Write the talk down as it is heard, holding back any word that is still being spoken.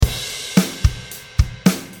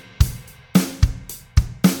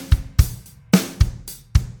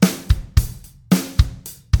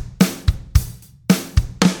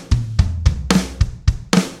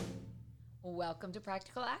Welcome to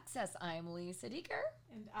Practical Access. I'm Lisa Deeker.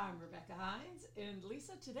 And I'm Rebecca Hines. And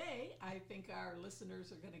Lisa, today I think our listeners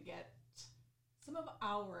are going to get some of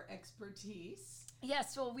our expertise.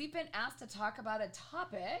 Yes, well, we've been asked to talk about a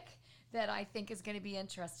topic that I think is going to be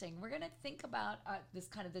interesting. We're going to think about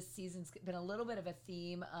this season's been a little bit of a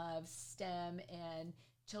theme of STEM and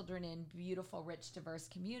children in beautiful, rich, diverse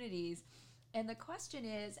communities. And the question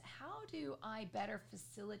is, how do I better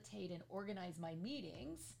facilitate and organize my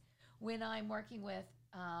meetings when I'm working with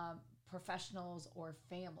professionals or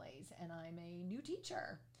families and I'm a new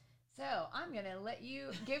teacher? So I'm going to let you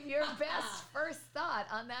give your best first thought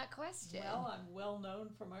on that question. Well, I'm well known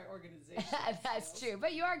for my organization. That's true,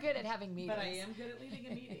 but you are good at having meetings. But I am good at leading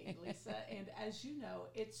a meeting, Lisa. And as you know,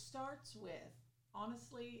 it starts with,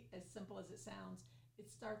 honestly, as simple as it sounds, it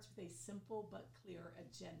starts with a simple but clear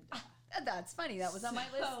agenda. That's funny. That was on my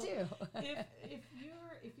list too. if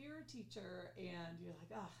you're a teacher and you're like,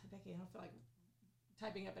 Becky, I don't feel like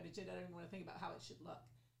typing up an agenda. I don't even want to think about how it should look.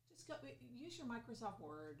 Just go use your Microsoft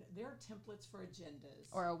Word. There are templates for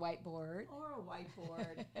agendas, or a whiteboard,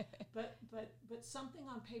 but something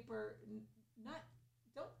on paper.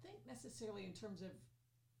 Don't think necessarily in terms of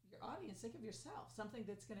your audience. Think of yourself. Something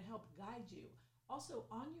that's going to help guide you. Also,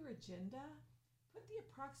 on your agenda, put the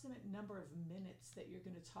approximate number of minutes that you're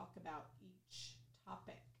going to talk about each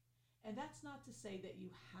topic. And that's not to say that you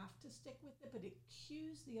have to stick with it, but it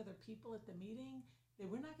cues the other people at the meeting that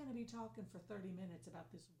we're not going to be talking for 30 minutes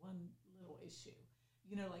about this one little issue.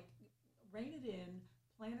 Rein it in,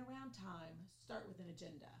 plan around time, start with an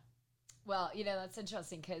agenda. Well, that's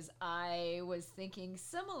interesting because I was thinking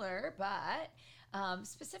similar, but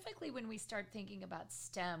specifically when we start thinking about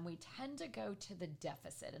STEM, we tend to go to the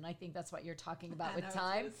deficit. And I think that's what you're talking about with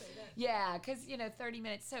time. Yeah, because, 30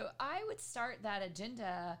 minutes. So I would start that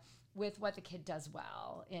agenda with what the kid does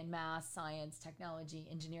well in math, science, technology,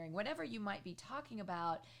 engineering, whatever you might be talking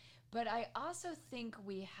about. But I also think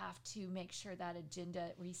we have to make sure that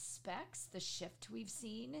agenda respects the shift we've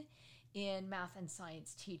seen in math and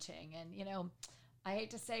science teaching. And, I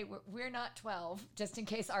hate to say we're not 12, just in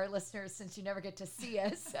case our listeners, since you never get to see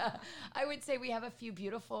us, I would say we have a few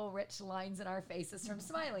beautiful, rich lines in our faces from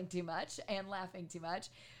smiling too much and laughing too much.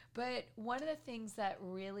 But one of the things that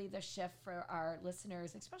really the shift for our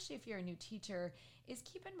listeners, especially if you're a new teacher, is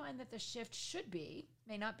keep in mind that the shift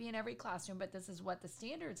may not be in every classroom, but this is what the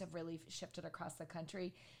standards have really shifted across the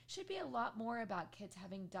country, should be a lot more about kids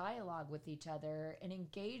having dialogue with each other and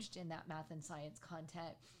engaged in that math and science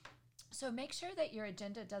content. So make sure that your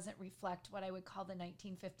agenda doesn't reflect what I would call the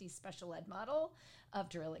 1950s special ed model of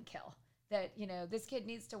drill and kill. That, this kid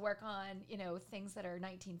needs to work on, things that are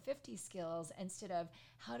 1950 skills instead of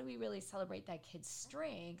how do we really celebrate that kid's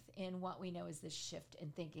strength in what we know is this shift in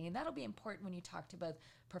thinking. And that'll be important when you talk to both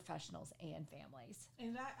professionals and families.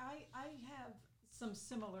 And I have some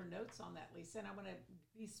similar notes on that, Lisa, and I want to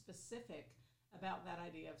be specific about that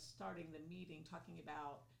idea of starting the meeting talking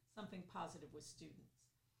about something positive with students.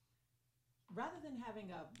 Rather than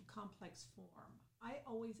having a complex form, I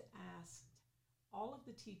always asked all of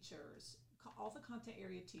the teachers, all the content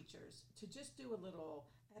area teachers, to just do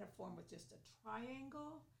I had a form with just a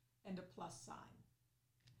triangle and a plus sign.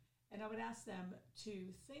 And I would ask them to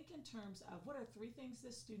think in terms of what are 3 things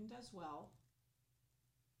this student does well.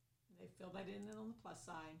 They fill that in on the plus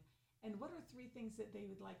sign. And what are 3 things that they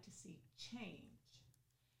would like to see change?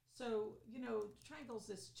 So, triangle's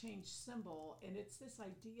this change symbol, and it's this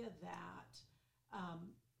idea that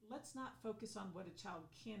let's not focus on what a child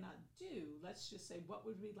cannot do. Let's just say, what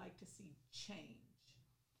would we like to see change?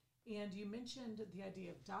 And you mentioned the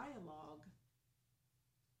idea of dialogue.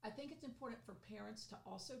 I think it's important for parents to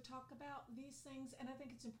also talk about these things, and I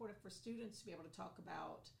think it's important for students to be able to talk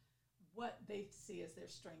about what they see as their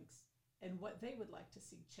strengths and what they would like to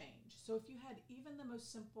see change. So if you had even the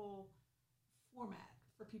most simple format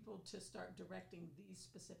for people to start directing these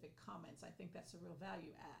specific comments, I think that's a real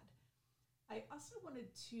value add. I also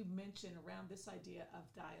wanted to mention around this idea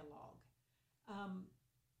of dialogue.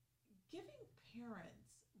 Giving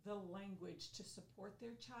parents the language to support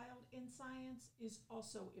their child in science is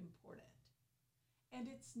also important. And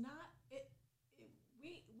it's not,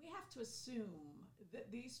 we have to assume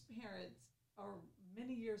that these parents are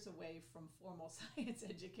many years away from formal science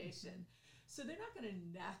education. So they're not going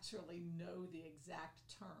to naturally know the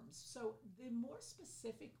exact terms. So the more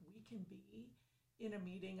specific we can be in a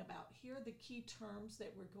meeting about here are the key terms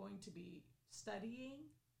that we're going to be studying,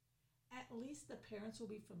 at least the parents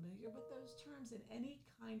will be familiar with those terms, and any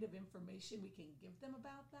kind of information we can give them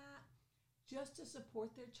about that just to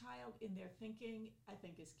support their child in their thinking, I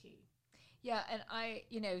think is key. Yeah, and I,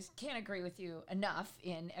 can't agree with you enough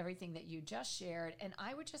in everything that you just shared. And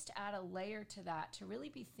I would just add a layer to that to really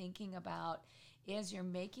be thinking about as you're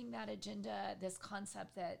making that agenda, this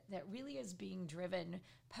concept that really is being driven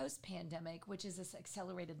post-pandemic, which is this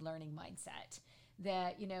accelerated learning mindset.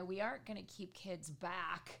 That, we aren't going to keep kids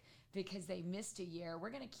back because they missed a year. We're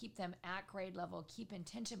going to keep them at grade level, keep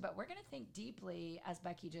intention, but we're going to think deeply, as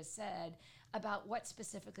Becky just said, about what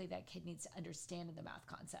specifically that kid needs to understand in the math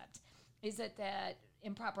concept. Is it that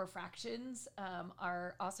improper fractions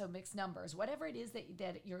are also mixed numbers? Whatever it is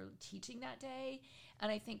that you're teaching that day.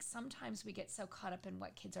 And I think sometimes we get so caught up in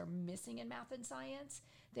what kids are missing in math and science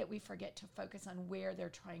that we forget to focus on where they're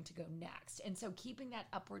trying to go next. And so keeping that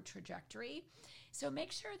upward trajectory. So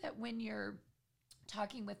make sure that when you're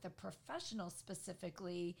talking with the professional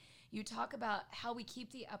specifically, you talk about how we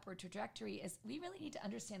keep the upward trajectory is we really need to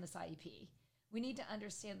understand this IEP. We need to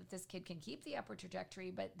understand that this kid can keep the upward trajectory,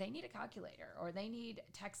 but they need a calculator, or they need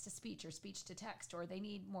text to speech or speech to text, or they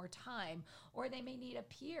need more time, or they may need a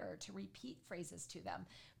peer to repeat phrases to them.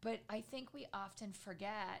 But I think we often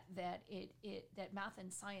forget that that math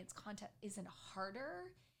and science content isn't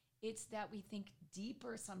harder. It's that we think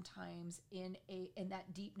deeper sometimes in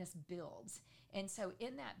that deepness builds. And so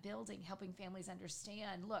in that building, helping families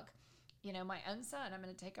understand, look, my own son, I'm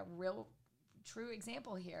going to take a real true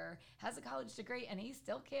example here, has a college degree and he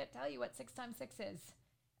still can't tell you what 6 times 6 is.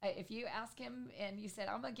 If you ask him and you said,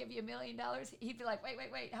 I'm going to give you $1 million, he'd be like, wait,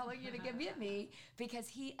 how long are you going to give me? Because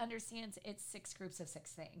he understands it's 6 groups of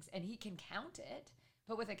 6 things and he can count it.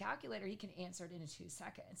 But with a calculator, he can answer it in 2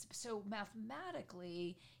 seconds. So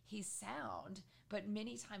mathematically, he's sound, but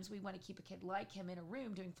many times we want to keep a kid like him in a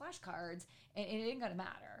room doing flashcards, and it ain't going to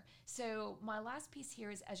matter. So my last piece here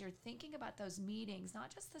is as you're thinking about those meetings,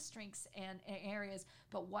 not just the strengths and areas,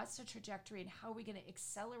 but what's the trajectory and how are we going to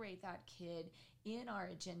accelerate that kid in our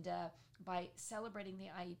agenda by celebrating the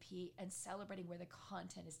IEP and celebrating where the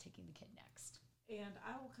content is taking the kid next. And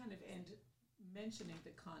I will kind of end mentioning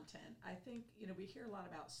the content. I think, we hear a lot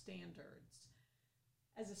about standards.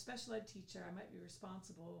 As a special ed teacher, I might be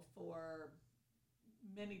responsible for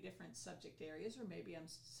many different subject areas, or maybe I'm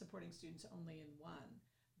supporting students only in one.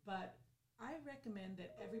 But I recommend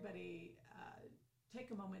that everybody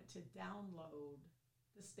take a moment to download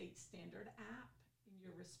the State Standard app in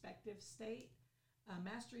your respective state.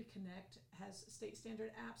 Mastery Connect has state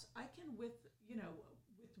standard apps. I can, with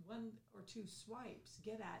 1 or 2 swipes,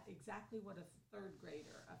 get at exactly what a 3rd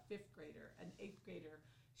grader, a 5th grader, an 8th grader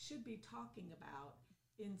should be talking about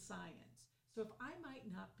in science. So if I might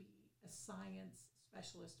not be a science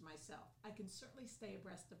specialist myself, I can certainly stay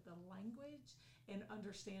abreast of the language and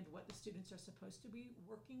understand what the students are supposed to be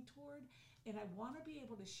working toward. And I want to be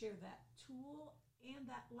able to share that tool and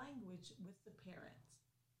that language with the parents.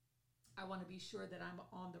 I want to be sure that I'm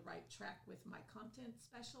on the right track with my content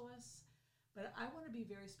specialists. But I want to be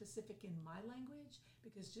very specific in my language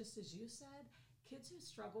because just as you said, kids who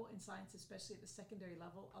struggle in science, especially at the secondary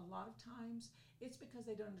level, a lot of times it's because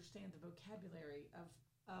they don't understand the vocabulary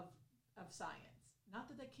of science.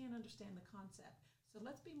 Not that they can't understand the concept. So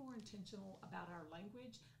let's be more intentional about our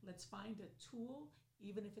language. Let's find a tool,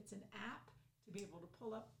 even if it's an app, to be able to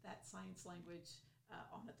pull up that science language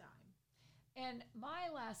on a dime. And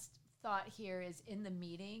my last thought here is in the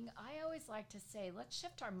meeting, I always like to say, let's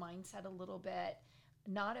shift our mindset a little bit,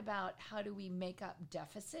 not about how do we make up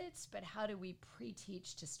deficits, but how do we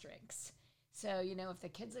pre-teach to strengths. So, if the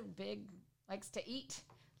kid's a big, likes to eat,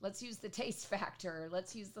 let's use the taste factor.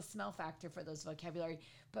 Let's use the smell factor for those vocabulary.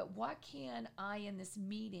 But what can I in this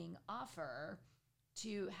meeting offer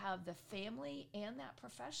to have the family and that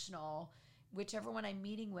professional, whichever one I'm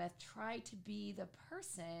meeting with, try to be the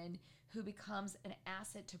person who becomes an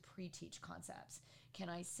asset to pre-teach concepts? Can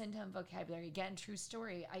I send him vocabulary? Again, true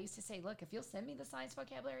story. I used to say, look, if you'll send me the science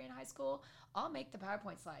vocabulary in high school, I'll make the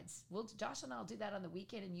PowerPoint slides. Josh and I'll do that on the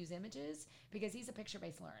weekend and use images because he's a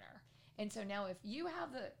picture-based learner. And so now if you have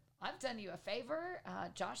I've done you a favor.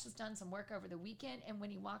 Josh has done some work over the weekend, and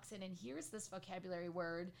when he walks in and hears this vocabulary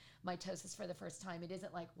word, mitosis, for the first time, it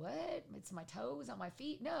isn't like, what? It's my toes on my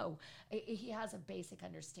feet? No, he has a basic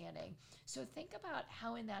understanding. So think about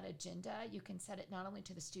how in that agenda you can set it not only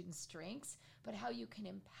to the student's strengths, but how you can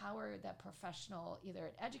empower that professional, either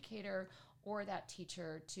an educator or that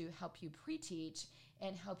teacher, to help you pre-teach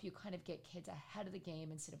and help you kind of get kids ahead of the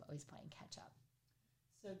game instead of always playing catch up.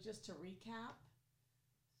 So just to recap,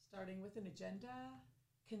 starting with an agenda,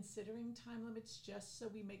 considering time limits just so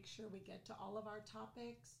we make sure we get to all of our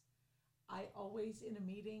topics. I always, in a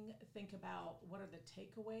meeting, think about what are the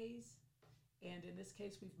takeaways. And in this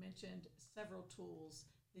case, we've mentioned several tools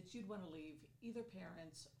that you'd want to leave either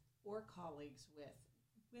parents or colleagues with.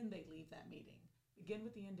 when they leave that meeting. Begin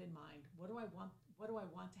with the end in mind. What do I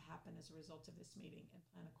want to happen as a result of this meeting, and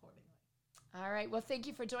plan accordingly. All right. Well, thank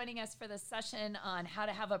you for joining us for this session on how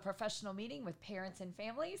to have a professional meeting with parents and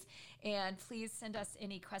families. And please send us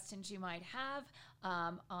any questions you might have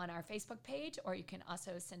on our Facebook page, or you can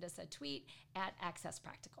also send us a tweet at Access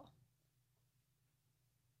Practical.